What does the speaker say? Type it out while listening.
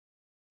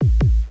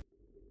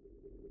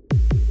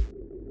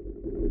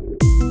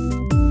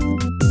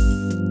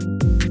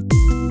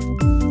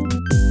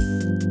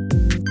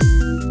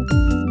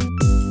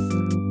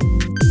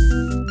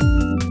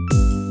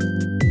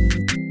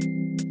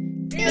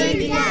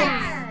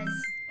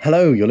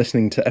Hello, you're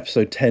listening to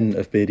episode 10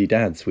 of Beardy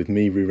Dads with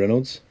me, Rue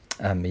Reynolds.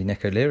 And me,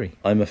 Nick O'Leary.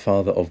 I'm a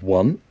father of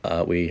one.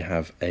 We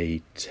have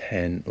a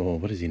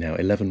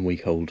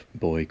 11-week-old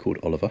boy called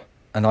Oliver.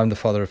 And I'm the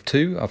father of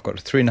two. I've got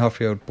a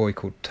 3.5-year-old boy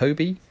called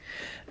Toby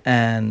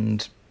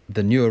and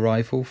the new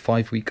arrival,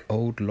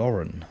 5-week-old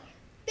Lauren.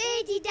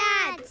 Beardy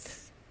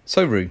Dads!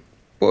 So, Rue,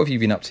 what have you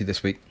been up to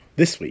this week?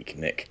 This week,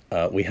 Nick,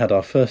 we had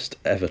our first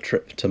ever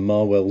trip to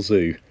Marwell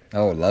Zoo.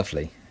 Oh,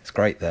 lovely. It's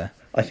great there.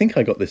 I think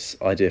I got this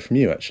idea from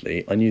you,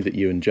 actually. I knew that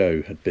you and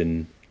Joe had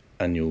been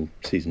annual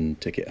season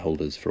ticket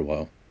holders for a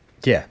while.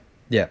 Yeah.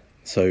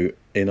 So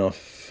in our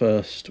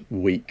first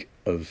week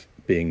of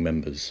being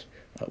members,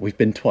 we've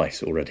been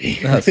twice already.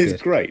 That's It's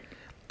good. great.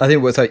 I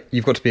think it's like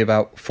you've got to be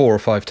about 4 or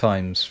 5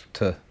 times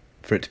for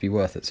it to be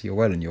worth it, so you're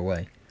well in your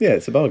way. Yeah,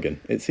 it's a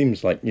bargain. It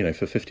seems like,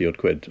 for 50 odd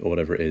quid or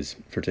whatever it is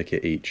for a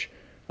ticket each,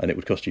 and it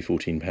would cost you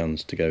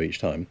 £14 to go each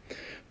time,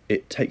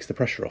 it takes the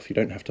pressure off. You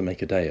don't have to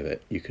make a day of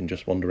it. You can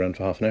just wander around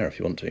for half an hour if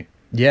you want to.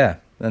 Yeah,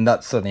 and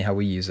that's certainly how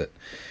we use it.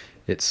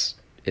 It's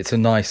a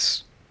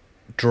nice,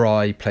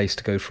 dry place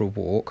to go for a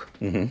walk.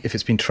 Mm-hmm. If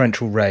it's been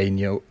torrential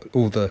rain,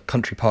 all the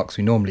country parks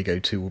we normally go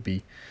to will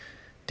be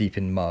deep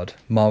in mud.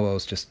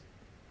 Marwell's just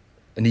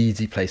an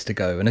easy place to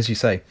go. And as you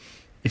say,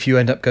 if you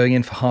end up going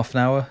in for half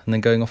an hour and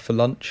then going off for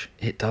lunch,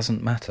 it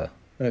doesn't matter.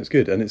 No, it's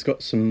good. And it's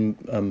got some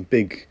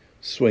big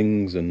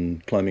swings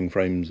and climbing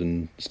frames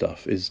and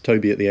stuff. Is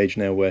Toby at the age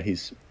now where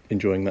he's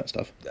enjoying that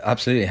stuff?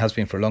 Absolutely, it has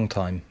been for a long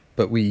time.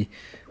 But we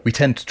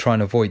tend to try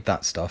and avoid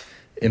that stuff.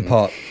 In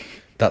part,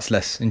 that's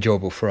less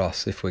enjoyable for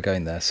us if we're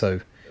going there.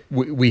 So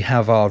we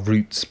have our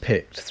routes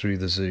picked through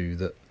the zoo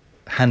that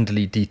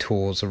handily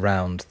detours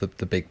around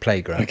the big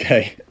playground.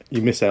 Okay.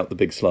 You miss out the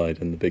big slide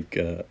and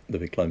the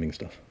big climbing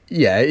stuff.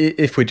 Yeah,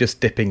 if we're just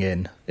dipping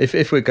in.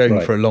 If we're going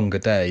Right. for a longer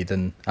day,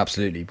 then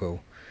absolutely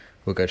we'll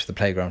go to the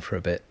playground for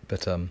a bit.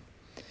 But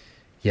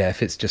yeah,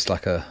 if it's just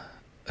like a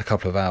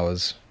couple of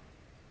hours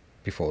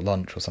before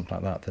lunch or something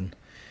like that, then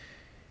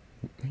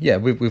yeah,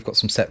 we've got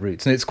some set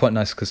routes. And it's quite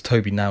nice because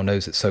Toby now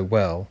knows it so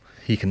well.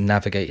 He can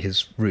navigate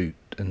his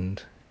route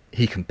and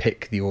he can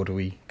pick the order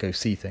we go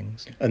see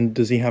things. And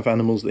does he have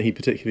animals that he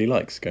particularly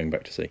likes going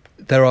back to see?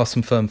 There are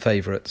some firm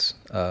favourites.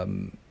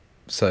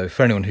 So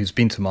for anyone who's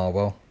been to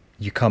Marwell,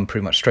 you come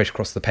pretty much straight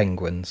across the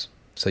penguins.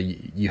 So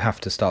you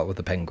have to start with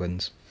the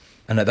penguins.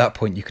 And at that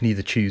point, you can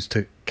either choose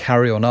to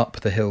carry on up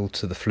the hill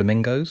to the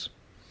flamingos,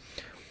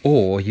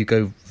 or you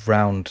go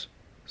round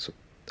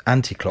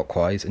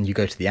anti-clockwise and you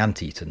go to the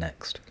anteater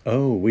next.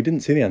 Oh, we didn't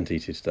see the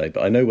anteater today,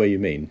 but I know where you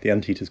mean. The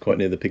anteater's quite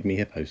near the pygmy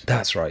hippos.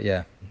 That's right,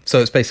 yeah. So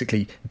it's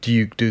basically, do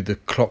you do the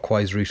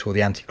clockwise route or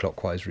the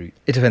anti-clockwise route?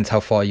 It depends how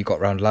far you got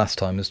round last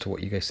time as to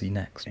what you go see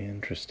next.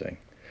 Interesting.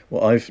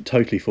 Well, I've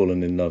totally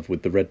fallen in love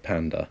with the red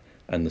panda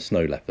and the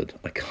snow leopard.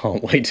 I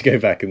can't wait to go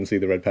back and see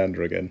the red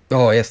panda again.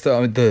 Oh, yes,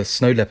 the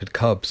snow leopard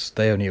cubs,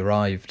 they only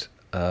arrived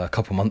a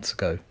couple months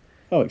ago.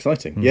 Oh,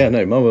 exciting. Yeah,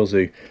 no, Marwell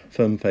Zoo,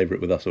 firm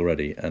favourite with us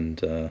already,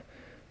 and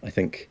I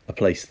think a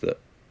place that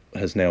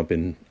has now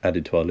been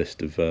added to our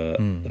list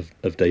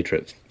of day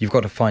trips. You've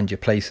got to find your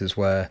places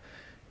where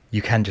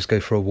you can just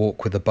go for a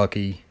walk with a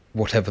buggy,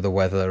 whatever the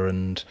weather,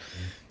 and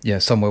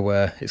somewhere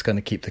where it's going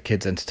to keep the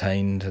kids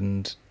entertained,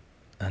 and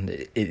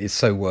it is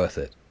so worth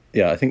it.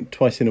 Yeah, I think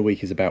twice in a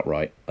week is about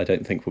right. I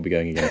don't think we'll be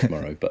going again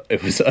tomorrow, but I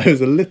was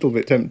a little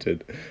bit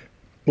tempted.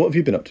 What have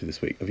you been up to this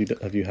week?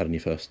 Have you had any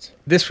firsts?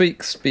 This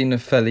week's been a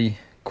fairly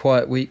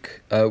quiet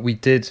week.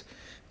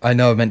 I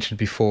know I mentioned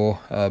before,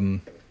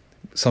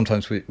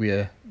 sometimes we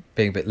are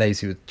being a bit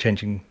lazy with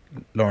changing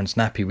Lauren's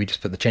nappy. We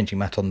just put the changing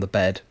mat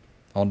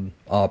on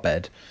our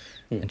bed,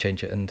 and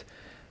change it. And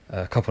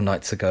a couple of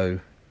nights ago,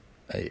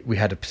 we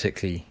had a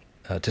particularly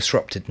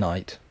disrupted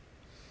night,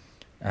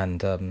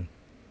 and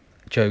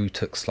Joe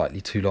took slightly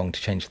too long to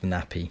change the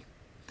nappy,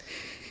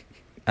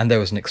 and there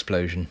was an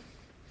explosion.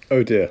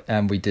 Oh dear.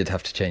 And we did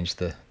have to change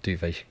the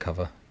duvet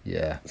cover.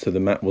 Yeah. So the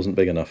mat wasn't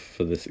big enough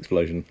for this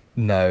explosion?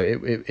 No,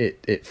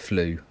 it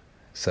flew.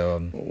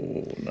 So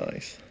Oh,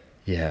 nice.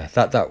 yeah,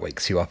 that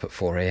wakes you up at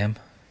 4 a.m.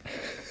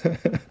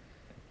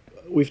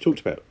 We've talked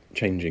about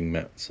changing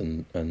mats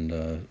and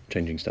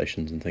changing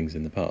stations and things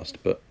in the past,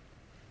 but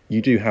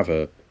you do have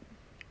a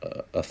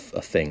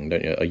thing,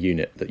 don't you? A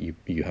unit that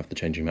you have the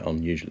changing mat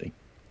on usually.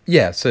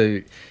 Yeah,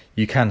 so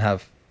you can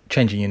have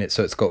changing units,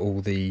 so it's got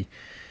all the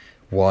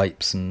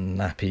wipes and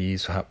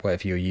nappies,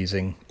 whatever you're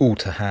using, all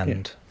to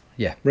hand.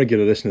 Yeah.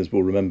 Regular listeners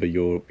will remember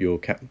your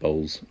cat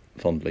bowls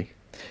fondly.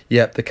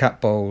 Yeah, the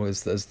cat bowl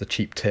is the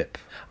cheap tip.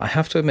 I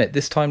have to admit,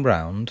 this time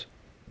round,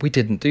 we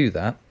didn't do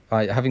that.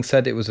 Having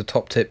said it was a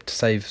top tip to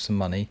save some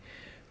money,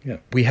 Yeah.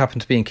 we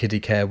happened to be in kiddie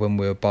care when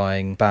we were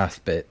buying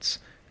bath bits,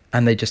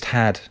 and they just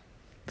had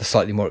the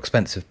slightly more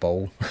expensive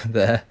bowl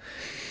there.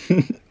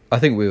 I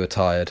think we were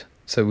tired,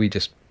 so we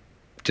just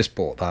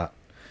bought that.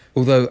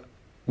 Although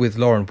with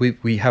Lauren,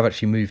 we have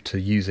actually moved to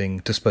using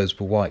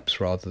disposable wipes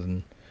rather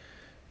than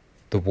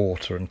the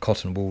water and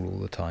cotton wool all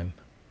the time.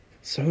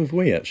 So have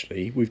we,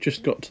 actually. We've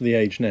just got to the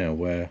age now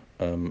where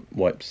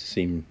wipes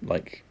seem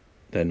like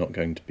they're not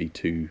going to be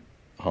too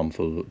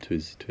harmful to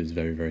his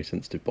very, very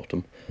sensitive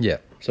bottom. Yeah.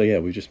 So yeah,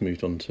 we've just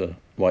moved on to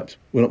wipes.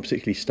 We're not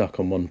particularly stuck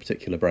on one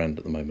particular brand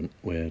at the moment.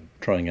 We're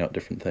trying out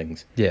different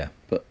things. Yeah.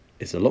 But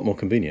it's a lot more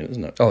convenient,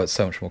 isn't it? Oh, it's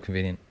so much more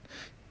convenient.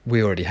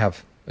 We already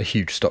have a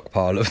huge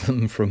stockpile of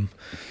them from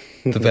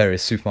the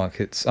various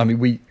supermarkets. I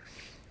mean,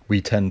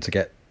 we tend to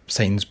get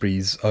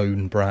Sainsbury's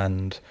own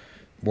brand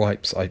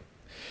wipes.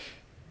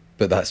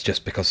 But that's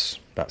just because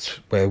that's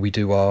where we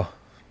do our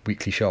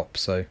weekly shop.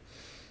 So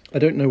I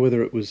don't know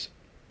whether it was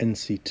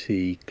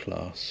NCT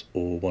class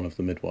or one of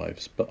the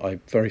midwives, but I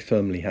very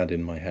firmly had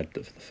in my head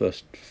that for the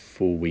first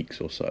 4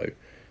 weeks or so,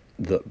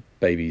 that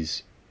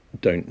babies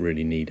don't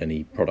really need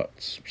any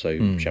products, so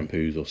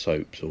shampoos or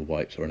soaps or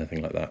wipes or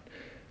anything like that.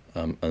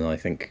 And I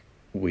think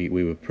we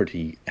were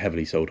pretty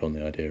heavily sold on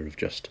the idea of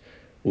just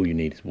all you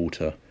need is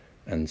water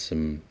and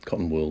some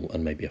cotton wool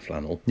and maybe a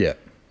flannel. yeah.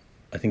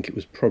 I think it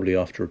was probably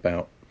after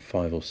about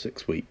 5 or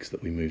 6 weeks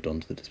that we moved on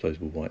to the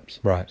disposable wipes.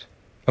 Right.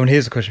 I mean,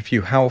 here's a question for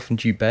you. How often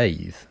do you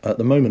bathe? At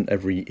the moment,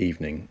 every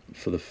evening.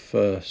 For the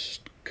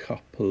first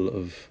couple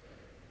of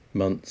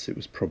months, it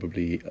was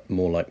probably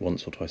more like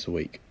once or twice a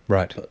week.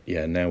 Right. But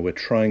yeah, now we're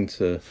trying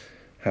to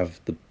have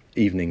the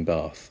evening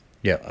bath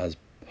Yeah. as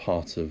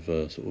part of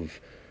a sort of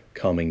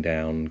calming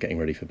down, getting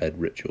ready for bed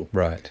ritual.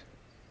 Right.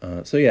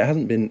 So yeah, it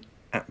hasn't been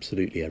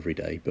absolutely every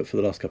day, but for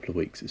the last couple of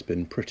weeks, it's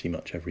been pretty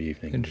much every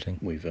evening. Interesting.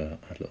 We've had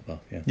a little bath,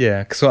 yeah.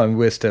 Yeah, because I mean,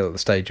 we're still at the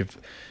stage of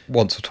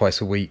once or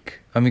twice a week.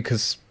 I mean,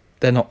 because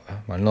they're not,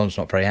 well, Lauren's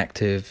not very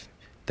active.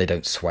 They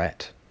don't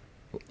sweat.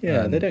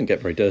 Yeah, they don't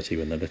get very dirty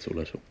when they're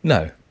little.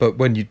 No, but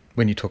when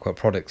you talk about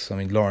products, I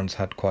mean, Lauren's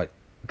had quite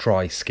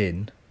dry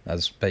skin,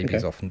 as babies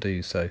Okay. often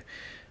do. So,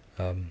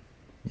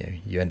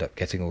 you end up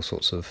getting all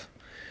sorts of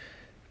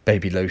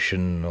baby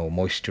lotion or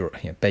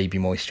baby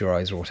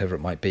moisturizer or whatever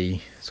it might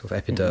be, sort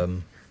of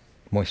Epiderm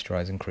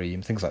moisturising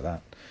cream, things like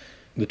that.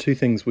 The two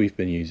things we've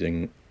been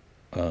using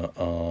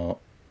are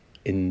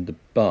in the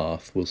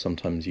bath, we'll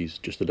sometimes use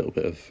just a little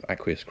bit of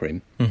aqueous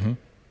cream,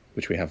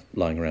 which we have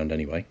lying around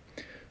anyway.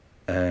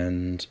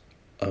 And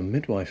a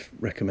midwife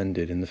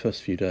recommended, in the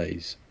first few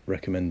days,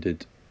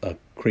 a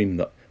cream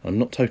that, I'm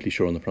not totally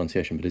sure on the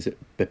pronunciation, but is it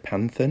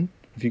Bepanthen?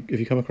 Have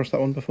you come across that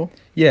one before?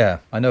 Yeah,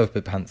 I know of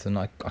Bepanthen.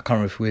 I can't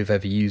remember if we've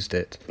ever used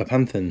it.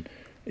 Bepanthen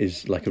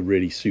is like a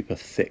really super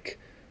thick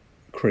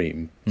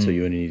cream, so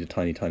you only need a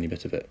tiny, tiny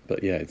bit of it.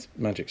 But yeah, it's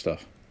magic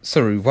stuff.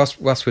 Sorry, whilst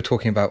we're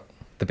talking about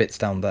the bits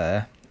down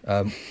there,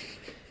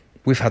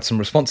 we've had some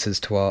responses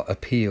to our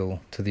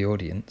appeal to the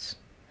audience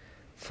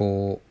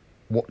for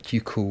what you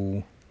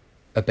call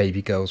a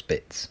baby girl's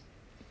bits.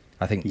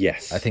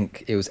 Yes. I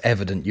think it was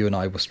evident you and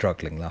I were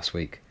struggling last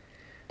week.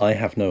 I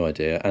have no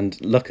idea, and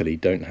luckily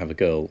don't have a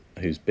girl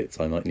whose bits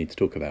I might need to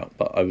talk about,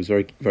 but I was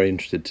very, very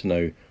interested to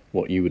know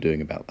what you were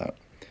doing about that.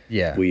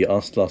 Yeah. We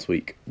asked last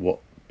week what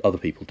other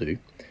people do.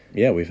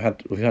 Yeah, we've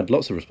had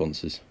lots of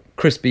responses.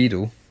 Chris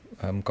Beadle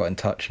got in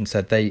touch and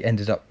said they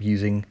ended up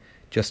using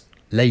just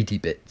lady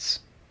bits.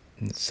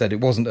 And said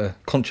it wasn't a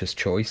conscious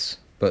choice,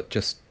 but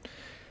just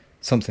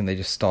something they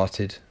just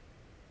started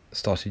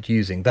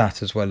using.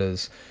 That, as well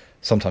as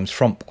sometimes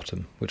front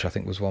bottom, which I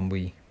think was one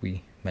we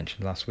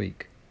mentioned last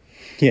week.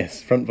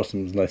 Yes, front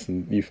bottom was nice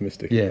and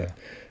euphemistic. Yeah.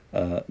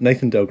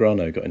 Nathan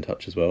Delgrano got in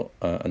touch as well,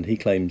 and he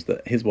claims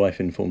that his wife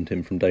informed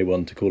him from day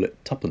one to call it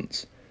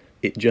tuppence.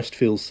 It just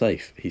feels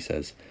safe, he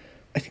says.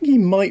 I think he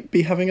might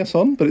be having us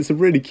on, but it's a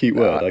really cute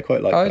word. I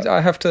quite like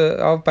that.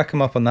 I'll back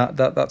him up on that.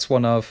 That's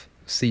one I've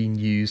seen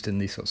used in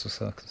these sorts of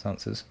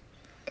circumstances.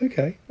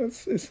 Okay,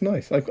 it's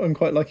nice. I'm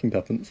quite liking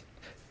tuppence.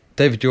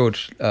 David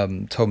George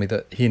told me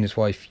that he and his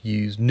wife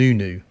use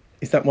Nunu.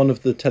 Is that one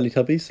of the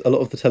Teletubbies? A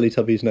lot of the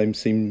Teletubbies names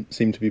seem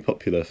to be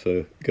popular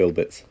for girl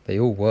bits. They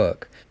all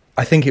work.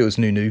 I think it was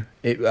Nunu.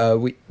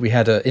 We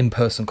had an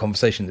in-person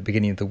conversation at the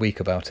beginning of the week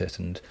about it,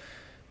 and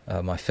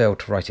I failed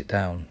to write it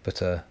down. But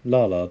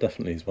Lala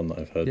definitely is one that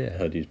I've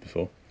heard used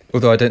before.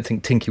 Although I don't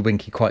think Tinky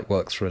Winky quite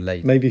works for a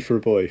lady. Maybe for a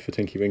boy, for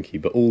Tinky Winky,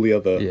 but all the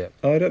other... Yeah.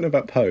 Oh, I don't know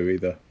about Poe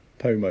either.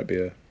 Poe might be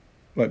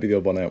the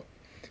odd one out.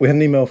 We had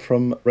an email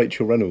from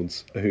Rachel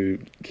Reynolds, who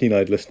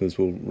keen-eyed listeners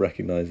will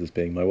recognise as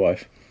being my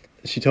wife.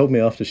 She told me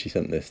after she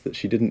sent this that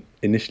she didn't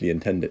initially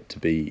intend it to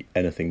be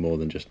anything more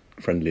than just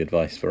friendly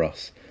advice for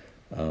us.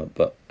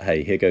 But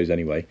hey, here goes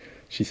anyway.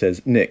 She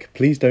says, Nick,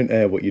 please don't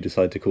air what you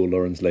decide to call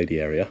Lauren's lady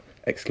area! !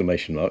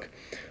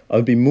 I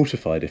would be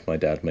mortified if my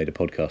dad made a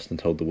podcast and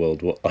told the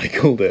world what I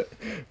called it,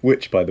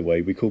 which, by the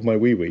way, we called my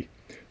wee-wee.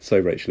 So,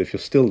 Rachel, if you're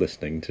still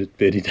listening to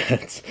Beardy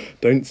Dads,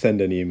 don't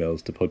send any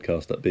emails to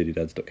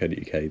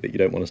podcast@beardydads.co.uk that you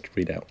don't want us to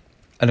read out.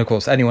 And of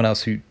course, anyone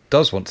else who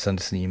does want to send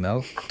us an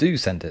email, do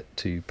send it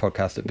to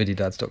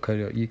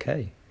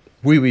podcast@beardydads.co.uk.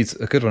 Wee-wee's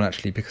a good one,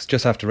 actually, because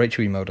just after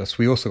Rachel emailed us,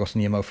 we also got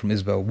an email from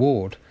Isabel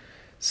Ward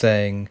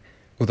saying,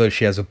 although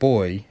she has a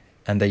boy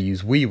and they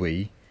use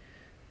wee-wee,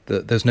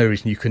 that there's no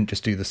reason you couldn't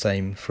just do the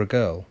same for a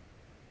girl,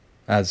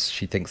 as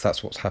she thinks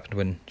that's what's happened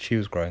when she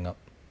was growing up.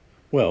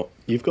 Well,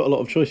 you've got a lot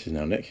of choices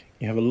now, Nick.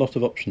 You have a lot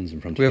of options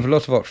in front of you. We have a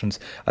lot of options.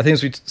 I think,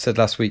 as we said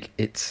last week,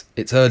 it's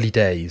early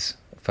days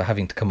for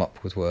having to come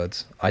up with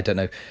words. I don't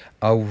know.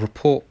 I'll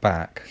report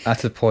back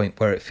at a point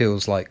where it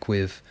feels like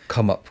we've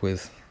come up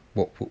with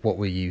what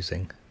we're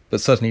using.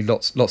 But certainly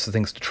lots of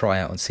things to try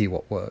out and see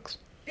what works.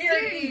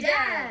 Beardy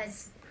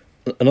Dads!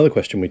 Another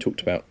question we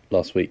talked about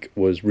last week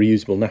was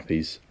reusable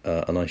nappies,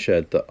 and I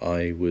shared that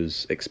I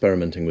was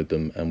experimenting with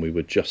them and we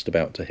were just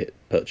about to hit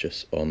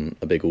purchase on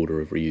a big order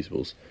of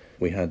reusables.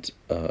 We had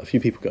a few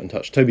people got in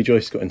touch. Toby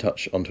Joyce got in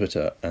touch on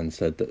Twitter and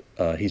said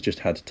that he's just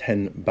had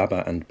 10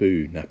 Baba and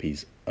Boo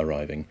nappies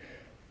arriving,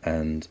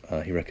 and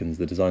he reckons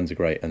the designs are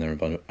great and they're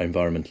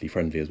environmentally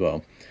friendly as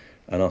well,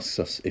 and asks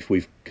us if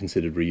we've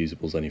considered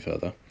reusables any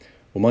further.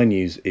 Well, my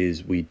news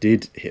is we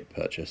did hit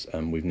purchase,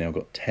 and we've now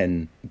got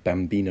 10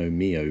 Bambino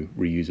Mio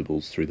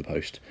reusables through the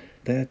post.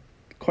 They're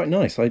quite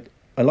nice. I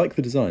like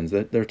the designs.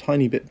 They're a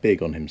tiny bit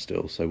big on him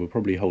still, so we'll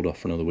probably hold off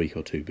for another week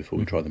or two before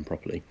we try them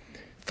properly.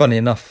 Funny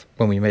enough,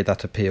 when we made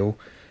that appeal,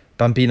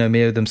 Bambino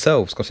Mio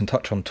themselves got in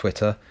touch on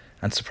Twitter,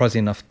 and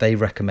surprisingly enough, they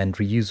recommend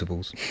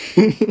reusables,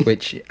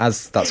 which,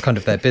 as that's kind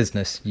of their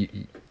business,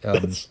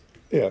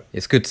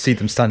 it's good to see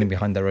them standing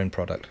behind their own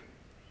product.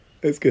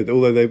 It's good,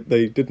 although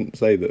they didn't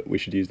say that we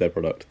should use their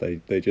product.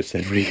 They just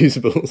said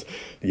reusables.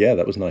 Yeah,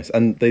 that was nice.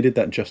 And they did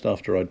that just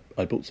after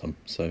I bought some.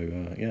 So,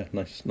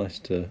 nice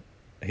to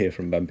hear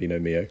from Bambino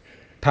Mio.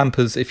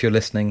 Pampers, if you're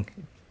listening,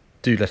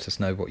 do let us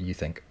know what you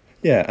think.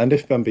 Yeah, and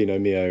if Bambino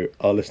Mio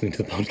are listening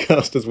to the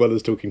podcast as well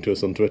as talking to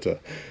us on Twitter,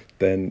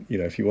 then,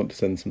 if you want to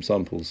send some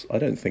samples, I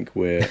don't think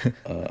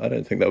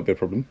that would be a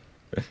problem.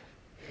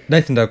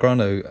 Nathan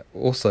Delgrano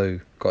also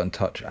got in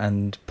touch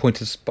and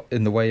pointed us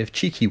in the way of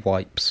cheeky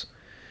wipes.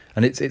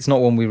 And it's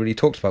not one we really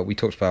talked about. We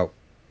talked about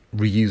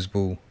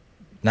reusable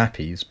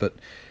nappies, but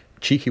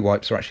cheeky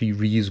wipes are actually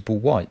reusable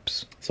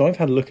wipes. So I've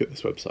had a look at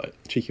this website,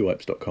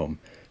 cheekywipes.com.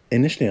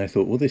 Initially I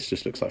thought, well, this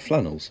just looks like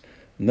flannels.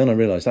 And then I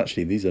realised,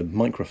 actually, these are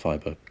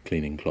microfiber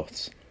cleaning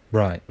cloths.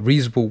 Right.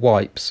 Reusable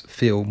wipes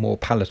feel more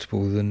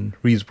palatable than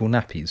reusable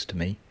nappies to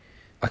me.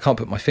 I can't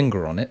put my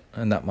finger on it,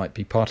 and that might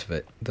be part of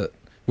it, that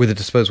with a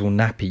disposable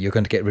nappy, you're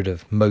going to get rid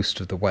of most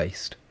of the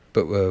waste.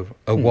 But with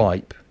a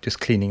wipe, just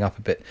cleaning up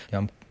a bit,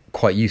 I'm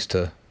quite used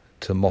to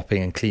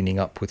mopping and cleaning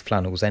up with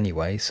flannels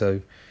anyway,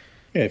 so...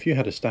 Yeah, if you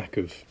had a stack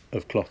of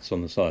cloths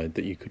on the side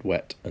that you could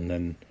wet and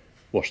then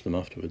wash them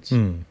afterwards.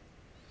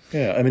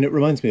 Yeah, I mean, it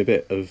reminds me a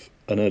bit of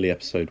an early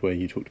episode where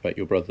you talked about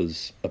your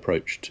brother's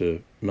approach to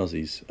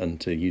muzzies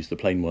and to use the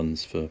plain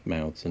ones for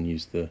mouths and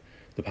use the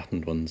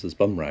patterned ones as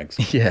bum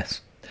rags. Yes,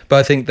 but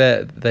I think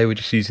they were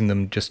just using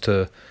them just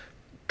to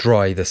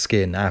dry the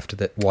skin after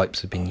the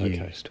wipes had been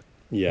used.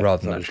 Yeah,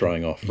 rather than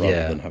drying off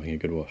rather than having a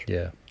good wash.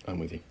 Yeah. I'm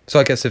with you.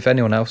 So I guess if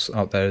anyone else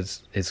out there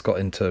has got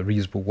into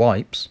reusable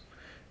wipes,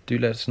 do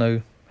let us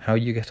know how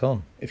you get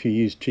on. If you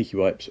use cheeky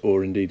wipes,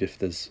 or indeed if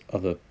there's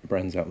other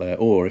brands out there,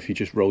 or if you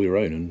just roll your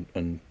own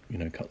and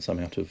cut some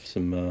out of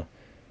some...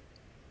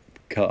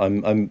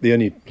 I'm the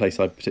only place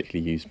I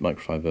particularly use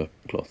microfiber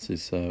cloths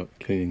is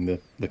cleaning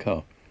the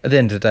car. At the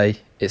end of the day,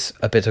 it's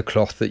a bit of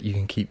cloth that you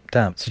can keep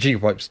damp. So cheeky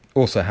wipes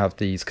also have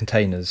these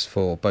containers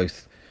for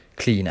both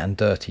clean and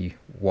dirty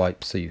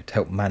wipes, so you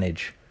help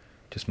manage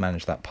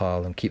that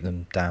pile and keep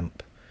them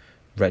damp,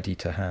 ready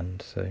to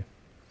hand. So,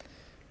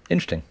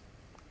 interesting.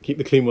 Keep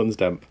the clean ones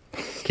damp.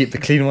 Keep the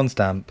clean ones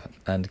damp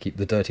and keep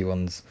the dirty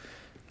ones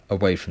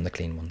away from the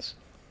clean ones.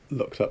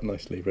 Locked up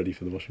nicely, ready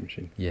for the washing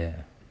machine.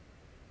 Yeah.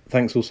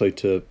 Thanks also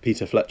to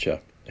Peter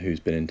Fletcher, who's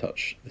been in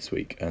touch this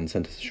week and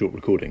sent us a short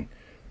recording.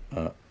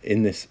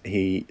 In this,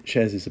 he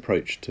shares his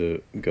approach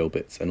to girl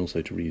bits and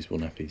also to reusable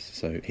nappies.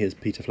 So here's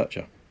Peter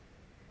Fletcher.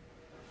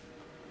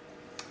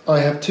 I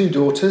have two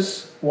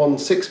daughters, one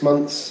 6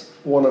 months,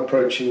 one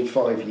approaching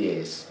 5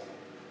 years.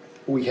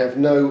 We have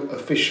no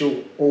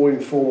official or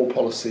informal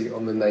policy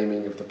on the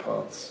naming of the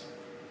parts.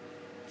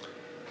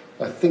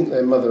 I think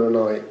their mother and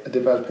I are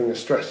developing a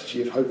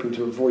strategy of hoping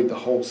to avoid the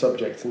whole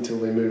subject until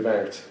they move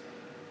out,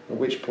 at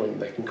which point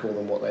they can call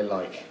them what they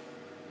like.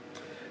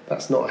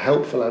 That's not a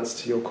helpful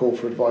answer to your call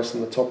for advice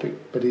on the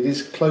topic, but it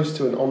is close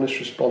to an honest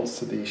response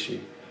to the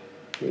issue,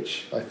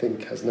 which I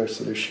think has no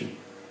solution.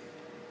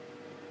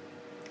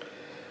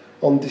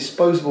 On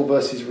disposable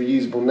versus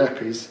reusable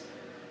nappies,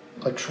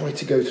 I try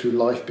to go through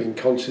life being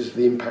conscious of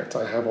the impact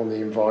I have on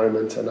the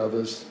environment and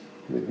others,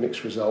 with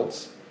mixed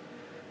results.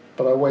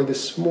 But I weigh the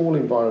small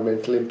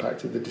environmental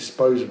impact of the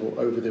disposable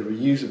over the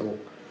reusable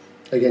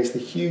against the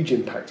huge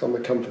impact on the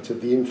comfort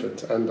of the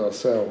infant and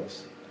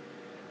ourselves.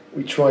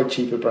 We tried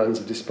cheaper brands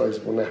of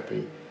disposable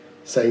nappy,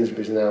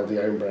 Sainsbury's and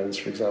Aldi own brands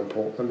for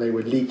example, and they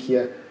were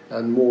leakier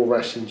and more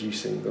rash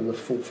inducing than the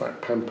full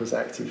fat Pampers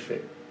Active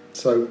Fit.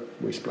 So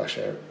we splash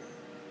out.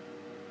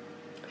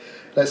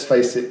 Let's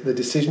face it, the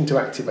decision to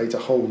activate a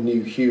whole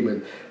new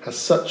human has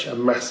such a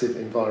massive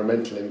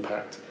environmental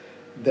impact,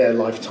 their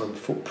lifetime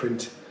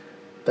footprint,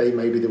 they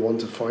may be the one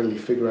to finally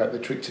figure out the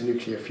trick to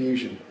nuclear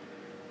fusion,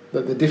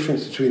 that the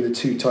difference between the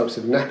two types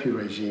of nappy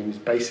regime is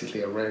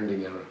basically a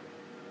rounding error.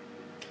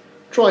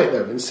 Try it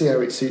though and see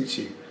how it suits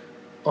you.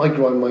 I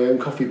grind my own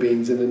coffee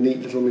beans in a neat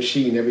little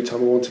machine every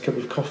time I want a cup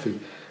of coffee,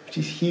 which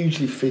is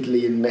hugely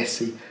fiddly and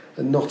messy,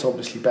 and not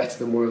obviously better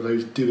than one of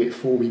those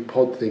do-it-for-me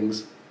pod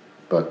things,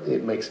 but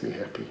it makes me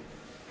happy.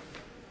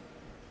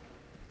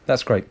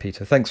 That's great,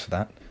 Peter. Thanks for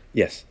that.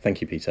 Yes,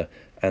 thank you, Peter.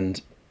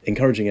 And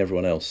encouraging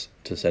everyone else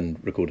to send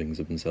recordings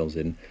of themselves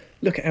in.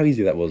 Look at how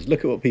easy that was.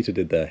 Look at what Peter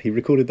did there. He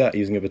recorded that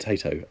using a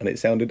potato, and it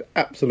sounded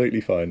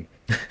absolutely fine.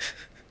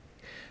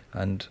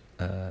 And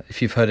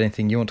if you've heard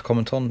anything you want to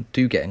comment on,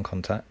 do get in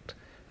contact.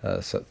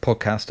 So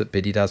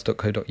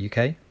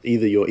podcast@biddydads.co.uk.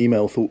 Either your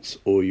email thoughts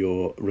or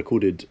your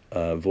recorded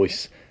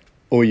voice,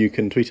 or you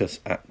can tweet us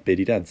at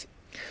BiddyDads.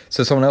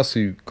 So someone else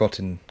who got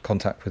in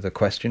contact with a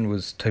question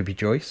was Toby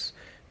Joyce.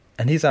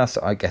 And he's asked,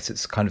 I guess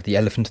it's kind of the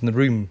elephant in the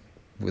room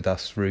with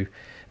us, Roo,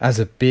 as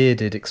a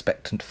bearded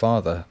expectant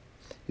father,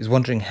 is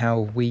wondering how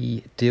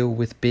we deal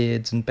with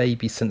beards and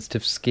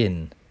baby-sensitive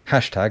skin.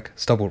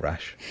 #stubble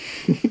rash.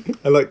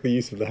 I like the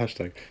use of the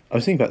hashtag. I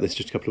was thinking about this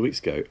just a couple of weeks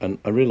ago, and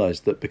I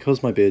realised that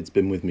because my beard's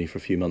been with me for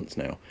a few months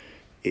now,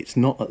 it's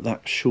not at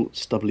that short,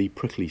 stubbly,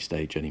 prickly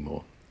stage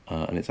anymore.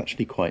 And it's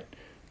actually quite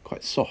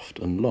soft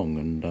and long,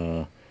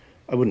 and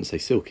I wouldn't say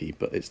silky,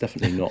 but it's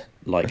definitely not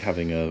like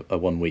having a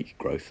 1 week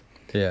growth.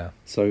 Yeah.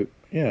 So,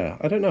 yeah,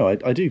 I don't know.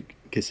 I do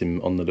kiss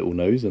him on the little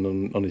nose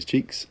and on his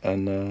cheeks,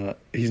 and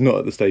he's not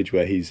at the stage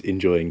where he's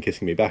enjoying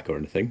kissing me back or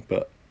anything,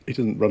 but he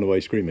doesn't run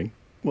away screaming.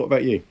 What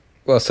about you?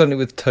 Well, certainly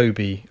with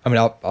Toby, I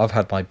mean, I've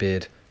had my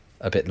beard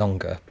a bit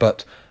longer,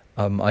 but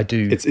I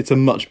do... It's a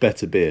much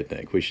better beard,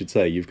 Nick. We should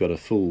say you've got a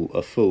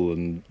full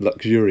and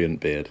luxuriant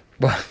beard.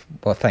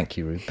 Well, thank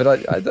you, Roo.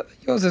 But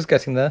yours is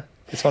getting there.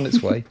 It's on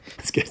its way.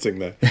 It's getting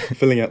there.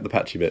 Filling out the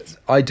patchy bits.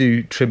 I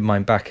do trim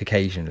mine back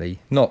occasionally.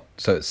 Not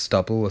so it's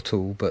stubble at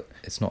all, but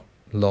it's not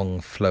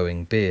long,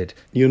 flowing beard.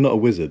 You're not a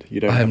wizard.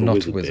 You don't I have am a not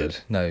wizard a wizard,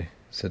 beard. no.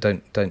 So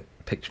don't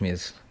picture me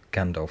as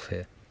Gandalf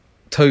here.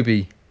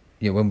 Toby,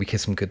 when we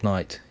kiss him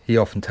goodnight, he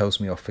often tells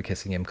me off for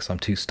kissing him because I'm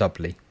too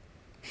stubbly.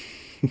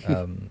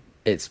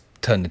 It's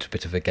turned into a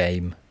bit of a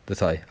game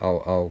that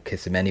I'll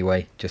kiss him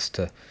anyway, just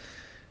to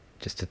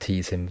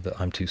tease him that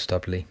I'm too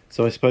stubbly.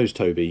 So I suppose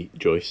Toby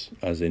Joyce,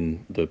 as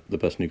in the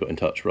person who got in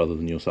touch rather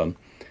than your son,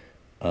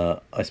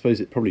 I suppose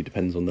it probably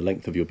depends on the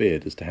length of your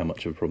beard as to how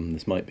much of a problem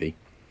this might be.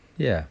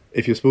 Yeah.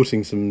 If you're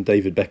sporting some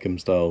David Beckham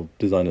style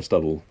designer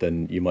stubble,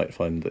 then you might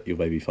find that your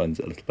baby finds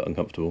it a little bit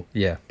uncomfortable.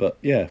 Yeah. But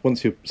yeah,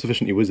 once you're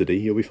sufficiently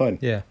wizardy, you'll be fine.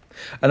 Yeah.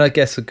 And I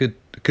guess a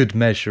good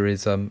measure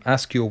is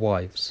ask your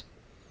wives.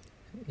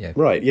 Yeah.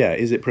 Right, yeah.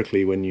 Is it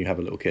prickly when you have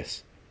a little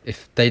kiss?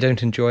 If they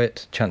don't enjoy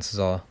it, chances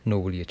are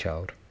nor will your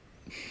child.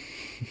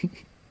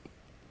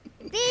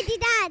 Beardy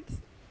Dads.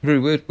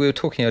 Roo, we were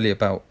talking earlier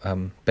about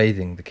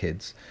bathing the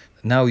kids.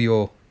 Now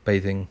you're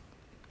bathing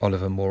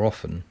Oliver more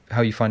often.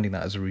 How are you finding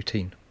that as a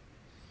routine?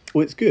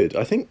 Well, it's good.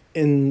 I think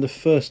in the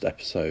first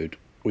episode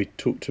we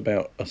talked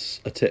about a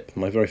tip.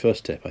 My very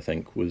first tip, I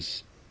think,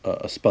 was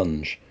a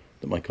sponge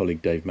that my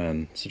colleague Dave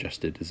Mann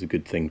suggested is a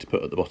good thing to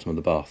put at the bottom of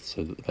the bath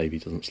so that the baby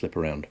doesn't slip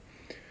around.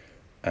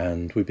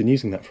 And we've been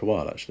using that for a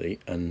while, actually,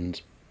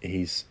 and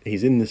he's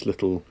in this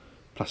little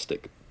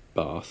plastic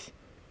bath,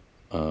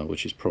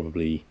 which is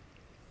probably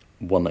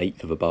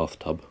 1/8 of a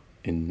bathtub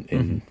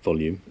in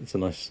volume. It's a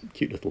nice,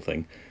 cute little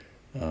thing,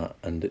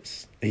 and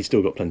he's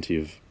still got plenty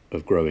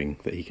of growing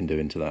that he can do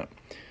into that.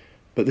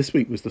 But this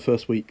week was the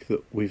first week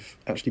that we've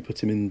actually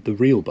put him in the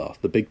real bath,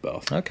 the big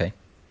bath. Okay.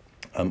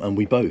 And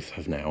we both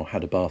have now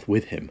had a bath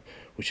with him,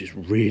 which is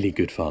really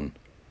good fun.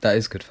 That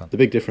is good fun. The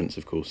big difference,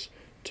 of course,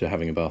 to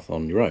having a bath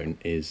on your own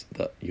is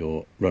that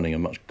you're running a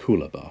much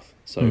cooler bath.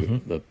 So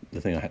the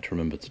thing I had to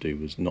remember to do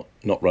was not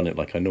run it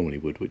like I normally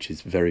would, which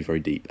is very, very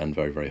deep and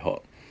very, very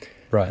hot.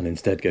 Right. And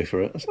instead go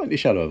for a slightly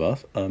shallower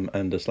bath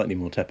and a slightly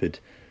more tepid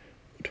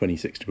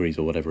 26 degrees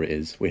or whatever it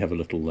is. We have a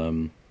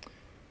little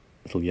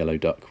yellow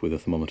duck with a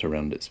thermometer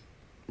around its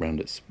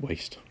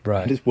waist. Right.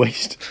 Around its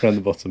waist, around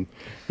the bottom.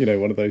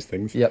 One of those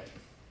things. Yep.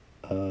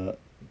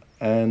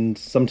 And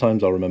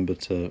sometimes I'll remember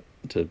to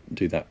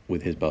do that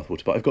with his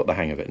bathwater, but I've got the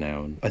hang of it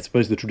now, and I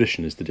suppose the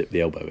tradition is to dip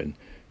the elbow in.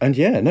 And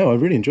yeah, no, I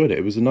really enjoyed it.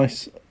 It was a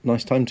nice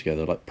time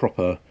together, like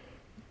proper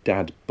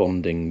dad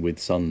bonding with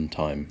son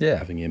time. Yeah.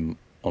 Having him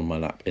on my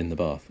lap in the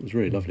bath. It was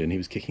really lovely, and he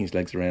was kicking his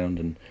legs around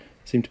and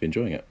seemed to be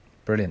enjoying it.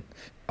 Brilliant.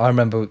 I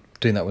remember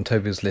doing that when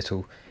Toby was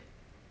little.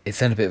 It's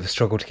then a bit of a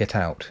struggle to get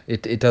out.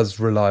 It does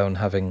rely on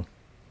having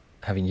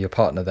your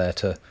partner there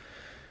to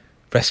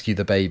rescue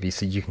the baby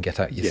so you can get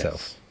out yourself.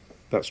 Yes,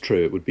 that's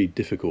true. It would be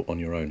difficult on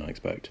your own, I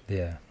expect.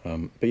 Yeah.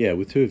 But yeah,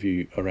 with two of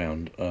you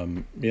around,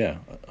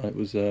 it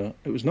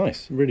was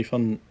nice, really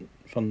fun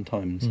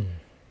times,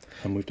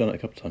 and we've done it a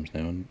couple of times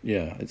now. And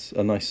yeah, it's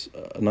a nice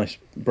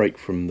break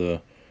from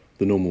the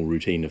normal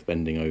routine of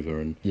bending over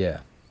and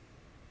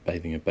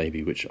bathing a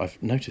baby, which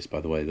I've noticed,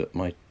 by the way, that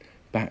my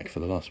back for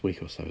the last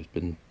week or so has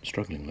been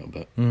struggling a little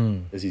bit.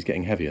 As he's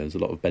getting heavier, there's a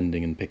lot of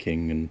bending and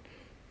picking and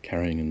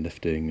carrying and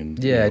lifting,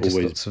 and just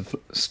always lots of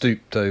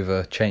stooped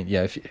over change.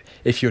 Yeah,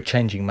 if your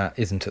changing mat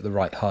isn't at the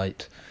right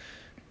height,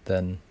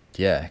 then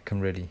it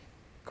can really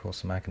cause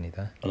some agony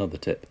there. Another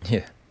tip: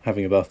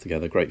 having a bath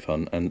together, great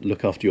fun, and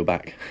look after your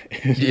back.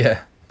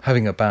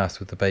 Having a bath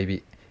with the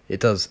baby,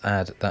 it does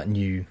add that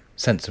new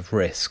sense of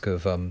risk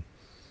of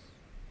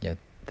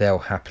they'll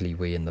happily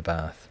wee in the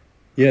bath.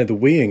 Yeah, the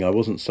weeing I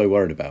wasn't so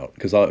worried about,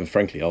 because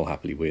frankly I'll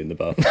happily wee in the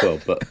bath as well.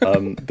 But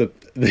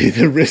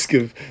the risk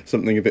of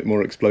something a bit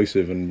more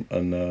explosive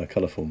and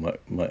colourful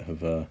might have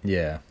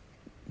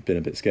been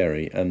a bit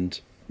scary. And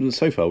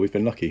so far we've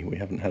been lucky; we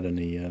haven't had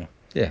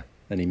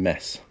any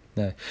mess.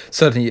 No,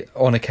 certainly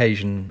on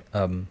occasion.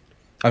 I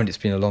mean, it's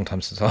been a long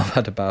time since I've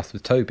had a bath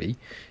with Toby.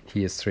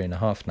 He is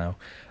 3.5 now.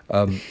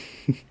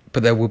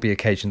 But there will be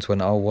occasions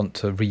when I'll want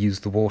to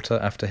reuse the water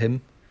after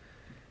him.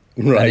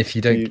 Right. And if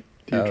you don't,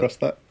 do you trust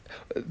that?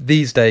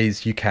 These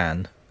days you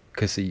can,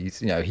 because he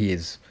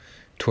is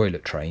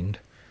toilet trained,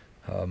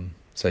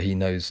 so he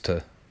knows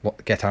to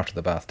get out of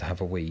the bath to have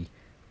a wee,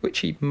 which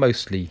he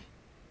mostly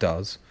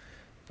does.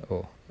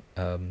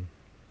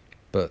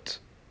 But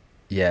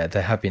yeah,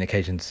 there have been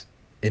occasions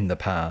in the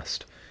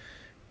past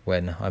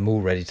when I'm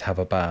all ready to have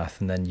a bath,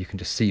 and then you can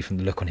just see from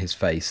the look on his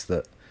face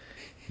that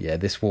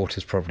this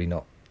water's probably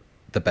not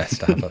the best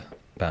to have a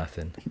bath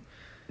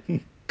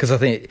in. Because I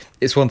think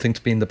it's one thing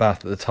to be in the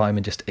bath at the time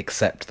and just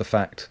accept the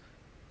fact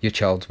your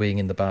child's weeing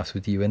in the bath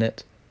with you in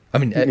it. I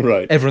mean,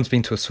 right. Everyone's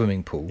been to a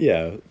swimming pool.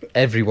 Yeah.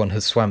 Everyone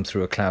has swam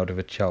through a cloud of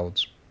a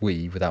child's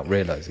wee without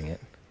realising it.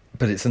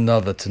 But it's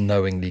another to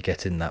knowingly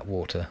get in that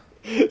water.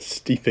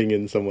 Steeping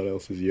in someone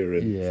else's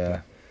urine.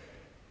 Yeah.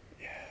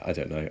 I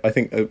don't know. I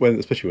think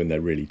especially when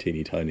they're really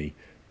teeny tiny,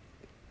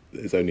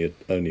 there's only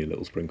a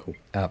little sprinkle.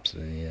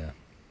 Absolutely, yeah.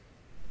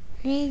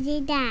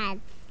 Busy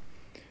Dads.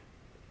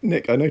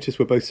 Nick, I noticed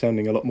we're both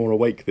sounding a lot more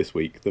awake this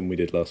week than we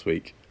did last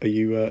week. Are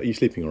you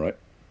sleeping all right?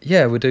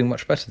 Yeah, we're doing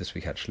much better this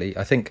week, actually.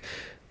 I think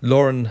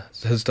Lauren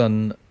has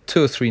done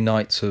 2 or 3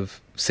 nights of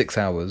 6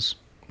 hours.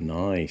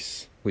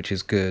 Nice. Which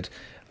is good.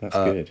 That's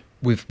good.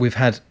 We've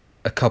had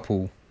a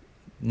couple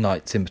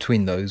nights in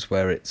between those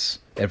where it's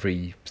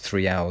every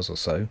 3 hours or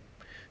so.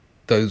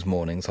 Those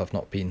mornings I've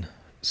not been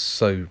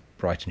so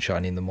bright and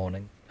shiny in the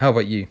morning. How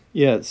about you?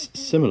 Yeah, it's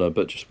similar,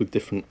 but just with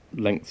different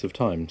lengths of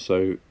time.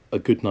 So a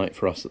good night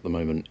for us at the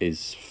moment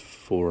is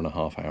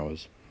 4.5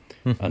 hours,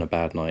 and a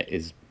bad night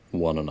is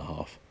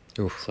 1.5.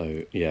 Oof.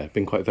 So yeah,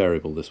 been quite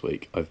variable this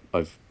week.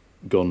 I've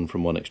gone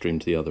from one extreme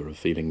to the other of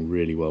feeling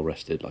really well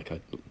rested, like I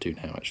do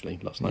now actually.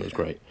 Last night was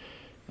great.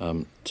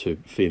 To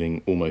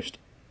feeling almost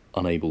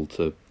unable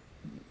to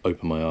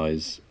open my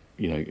eyes,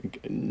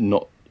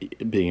 not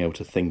being able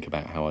to think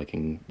about how I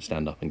can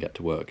stand up and get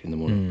to work in the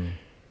morning.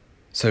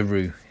 So,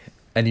 Roo,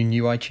 any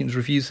new iTunes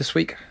reviews this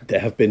week? There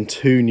have been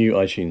 2 new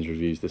iTunes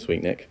reviews this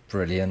week, Nick.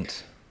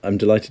 Brilliant. I'm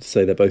delighted to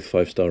say they're both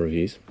 5-star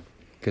reviews.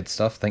 Good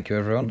stuff. Thank you,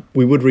 everyone.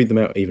 We would read them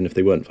out even if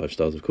they weren't 5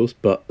 stars, of course,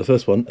 but the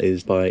first one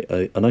is by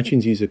an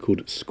iTunes user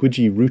called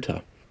Squidgy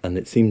Router, and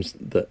it seems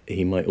that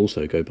he might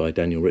also go by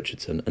Daniel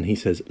Richardson, and he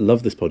says,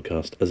 "Love this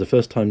podcast. As a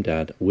first-time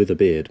dad with a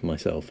beard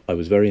myself, I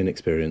was very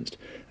inexperienced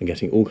and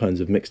getting all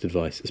kinds of mixed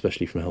advice,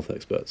 especially from health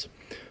experts.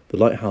 The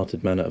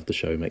light-hearted manner of the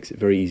show makes it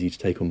very easy to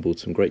take on board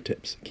some great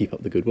tips. Keep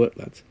up the good work,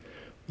 lads."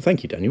 Well,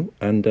 thank you, Daniel,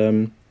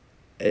 and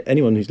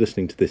anyone who's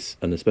listening to this,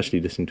 and especially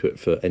listening to it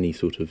for any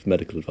sort of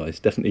medical advice,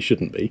 definitely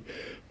shouldn't be.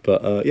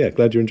 But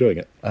glad you're enjoying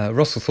it.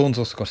 Russell Thorne's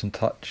also got in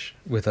touch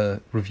with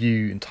a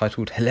review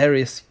entitled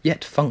 "Hilarious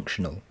Yet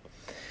Functional."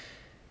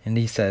 And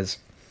he says,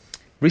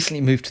 "Recently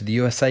moved to the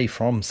USA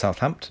from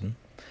Southampton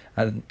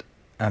and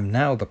am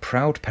now the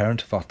proud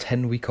parent of our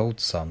 10-week-old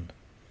son.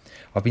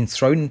 I've been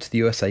thrown into the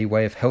USA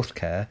way of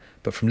healthcare,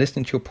 but from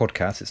listening to your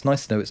podcast, it's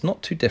nice to know it's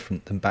not too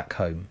different than back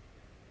home."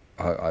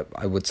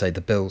 I would say the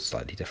bill's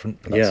slightly different.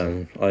 But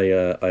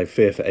I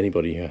fear for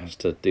anybody who has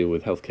to deal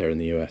with healthcare in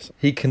the US.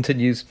 He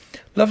continues,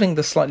 "Loving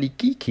the slightly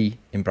geeky,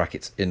 in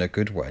brackets in a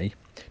good way,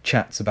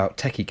 chats about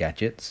techie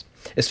gadgets,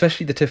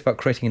 especially the tip about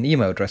creating an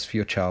email address for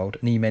your child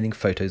and emailing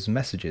photos and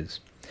messages.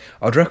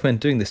 I'd recommend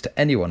doing this to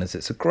anyone as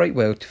it's a great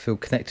way to feel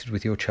connected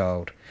with your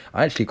child.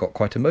 I actually got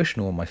quite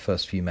emotional on my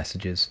first few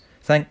messages.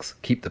 Thanks,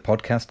 keep the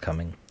podcast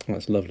coming."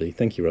 That's lovely.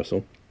 Thank you,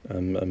 Russell.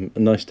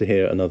 Nice to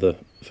hear another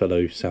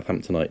fellow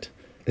Southamptonite.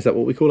 Is that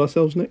what we call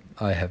ourselves, Nick?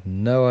 I have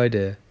no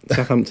idea.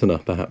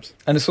 Southamptoner, perhaps.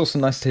 And it's also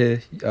nice to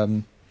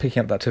hear, picking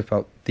up that tip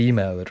about the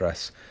email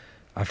address.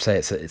 I have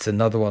to say it's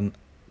another one.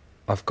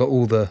 I've got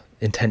all the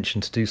intention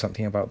to do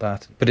something about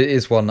that. But it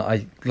is one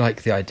I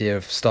like the idea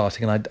of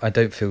starting, and I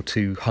don't feel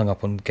too hung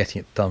up on getting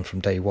it done from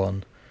day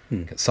one.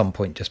 At some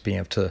point, just being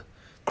able to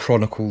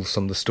chronicle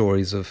some of the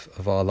stories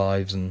of our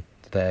lives and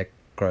their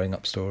growing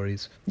up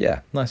stories. Yeah,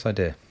 nice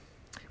idea.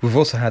 We've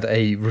also had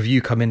a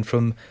review come in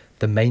from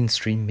the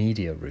mainstream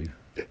media, Roo.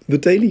 The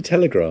Daily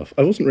Telegraph.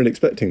 I wasn't really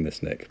expecting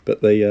this, Nick,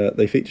 but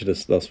they featured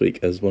us last week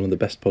as one of the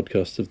best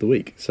podcasts of the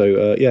week.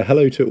 So,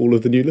 hello to all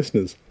of the new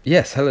listeners.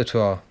 Yes, hello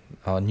to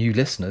our new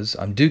listeners.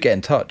 Do get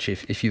in touch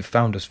if you've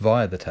found us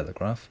via the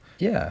Telegraph.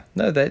 Yeah,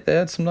 no, they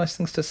had some nice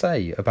things to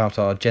say about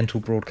our gentle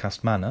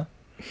broadcast manner.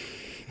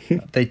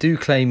 They do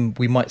claim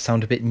we might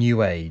sound a bit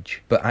new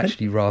age, but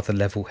actually rather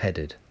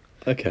level-headed.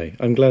 Okay,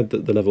 I'm glad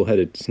that the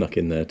level-headed snuck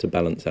in there to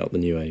balance out the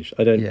new age.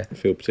 I don't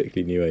feel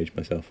particularly new age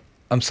myself.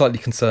 I'm slightly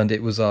concerned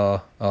it was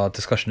our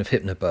discussion of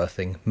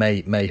hypnobirthing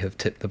may have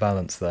tipped the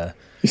balance there.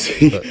 You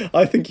see,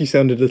 I think you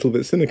sounded a little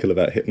bit cynical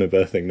about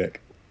hypnobirthing,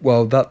 Nick.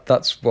 Well,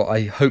 that's what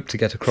I hope to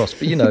get across.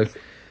 But,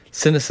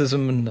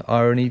 cynicism and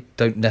irony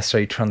don't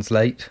necessarily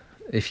translate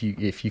if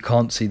you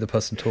can't see the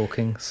person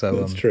talking.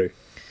 So that's true.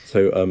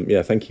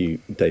 So, thank you,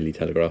 Daily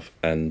Telegraph.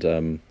 And, I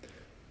mean,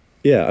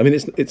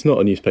 it's not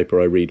a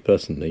newspaper I read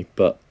personally,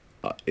 but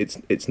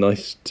it's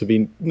nice to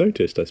be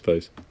noticed, I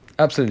suppose.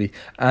 Absolutely.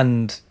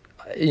 And,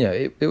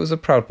 it was a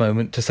proud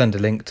moment to send a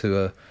link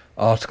to a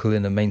article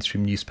in a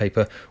mainstream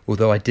newspaper,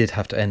 although I did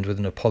have to end with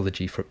an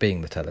apology for it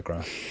being the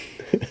Telegraph.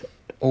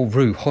 Oh,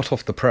 Roo, hot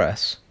off the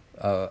press.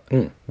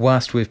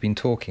 Whilst we've been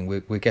talking,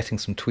 we're getting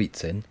some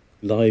tweets in.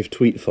 Live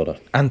tweet fodder.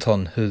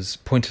 Anton has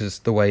pointed us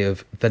the way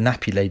of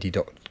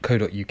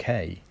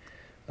thenappylady.co.uk,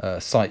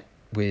 a site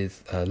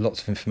with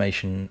lots of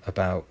information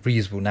about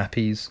reusable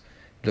nappies.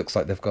 Looks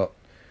like they've got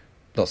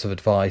lots of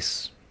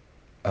advice,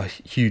 a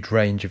huge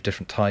range of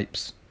different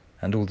types,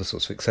 and all the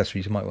sorts of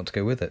accessories you might want to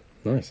go with it.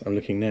 Nice, I'm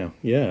looking now.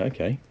 Yeah,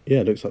 okay. Yeah,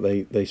 it looks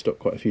like they stock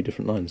quite a few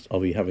different lines. I'll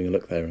be having a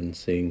look there and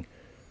seeing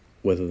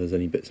whether there's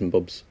any bits and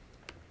bobs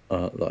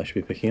that I should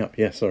be picking up.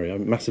 Yeah, sorry, I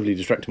massively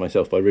distracted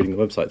myself by reading the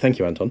website. Thank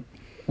you, Anton.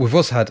 We've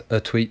also had a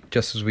tweet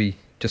just as we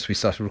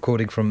started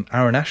recording from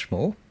Aaron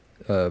Ashmore,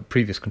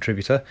 previous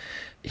contributor.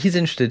 He's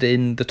interested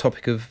in the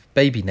topic of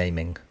baby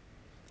naming.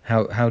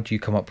 How do you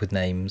come up with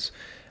names?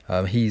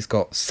 He's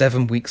got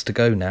 7 weeks to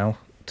go now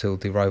till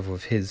the arrival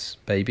of his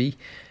baby,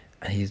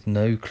 and he's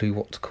no clue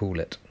what to call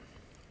it.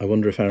 I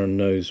wonder if Aaron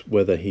knows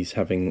whether he's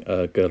having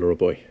a girl or a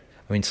boy.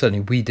 I mean, certainly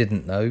we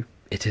didn't know.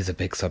 It is a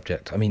big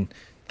subject. I mean,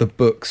 the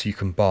books you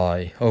can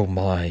buy, oh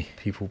my,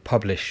 people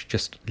publish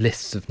just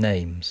lists of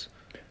names.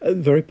 A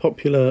very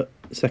popular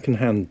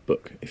second-hand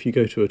book. If you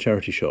go to a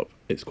charity shop,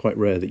 it's quite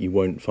rare that you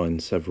won't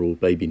find several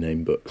baby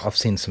name books. I've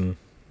seen some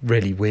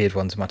really weird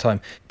ones in my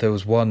time. There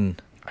was one,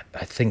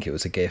 I think it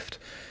was a gift,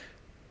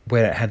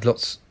 where it had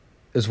lots,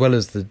 as well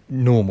as the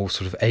normal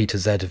sort of A to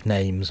Z of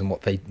names and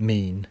what they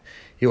mean,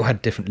 it all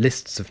had different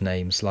lists of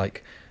names,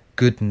 like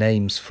good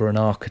names for an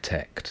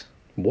architect.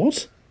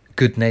 What?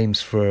 Good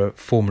names for a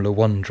Formula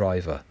One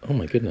driver. Oh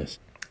my goodness.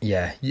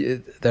 Yeah,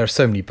 there are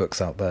so many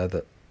books out there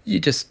that you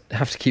just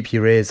have to keep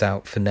your ears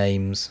out for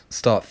names,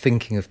 start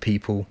thinking of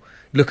people,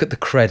 look at the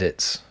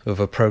credits of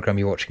a programme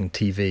you're watching on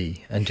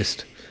TV and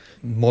just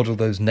model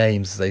those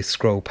names as they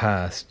scroll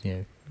past.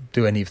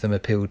 Do any of them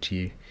appeal to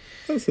you?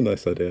 That's a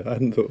nice idea. I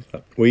hadn't thought of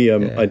that.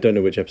 I don't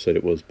know which episode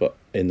it was, but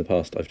in the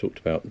past I've talked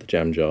about the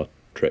jam jar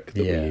trick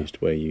that we used,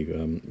 where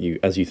you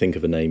as you think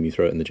of a name, you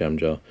throw it in the jam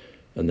jar,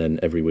 and then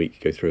every week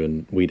go through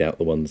and weed out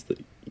the ones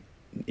that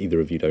either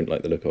of you don't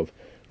like the look of.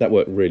 That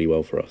worked really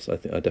well for us. I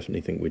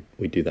definitely think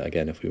we'd do that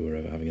again if we were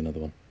ever having another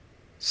one.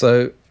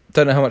 So,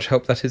 don't know how much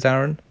help that is,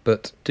 Aaron,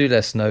 but do let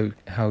us know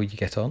how you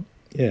get on.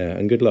 Yeah,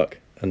 and good luck.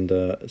 And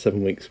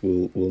 7 weeks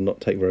will not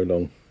take very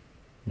long.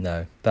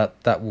 No,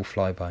 that will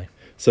fly by.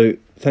 So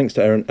thanks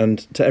to Aaron and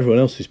to everyone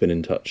else who's been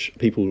in touch.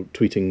 People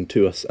tweeting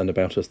to us and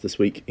about us this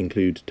week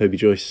include Toby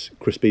Joyce,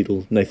 Chris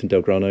Beadle, Nathan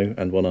Delgrano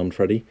and One Armed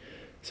Freddy.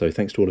 So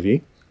thanks to all of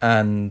you.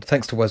 And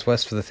thanks to Wes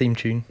West for the theme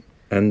tune.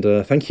 And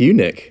thank you,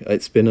 Nick.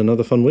 It's been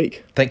another fun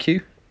week. Thank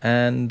you.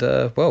 And,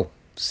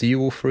 see you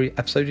all for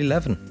episode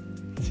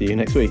 11. See you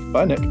next week.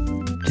 Bye, Nick.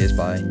 Cheers,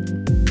 bye.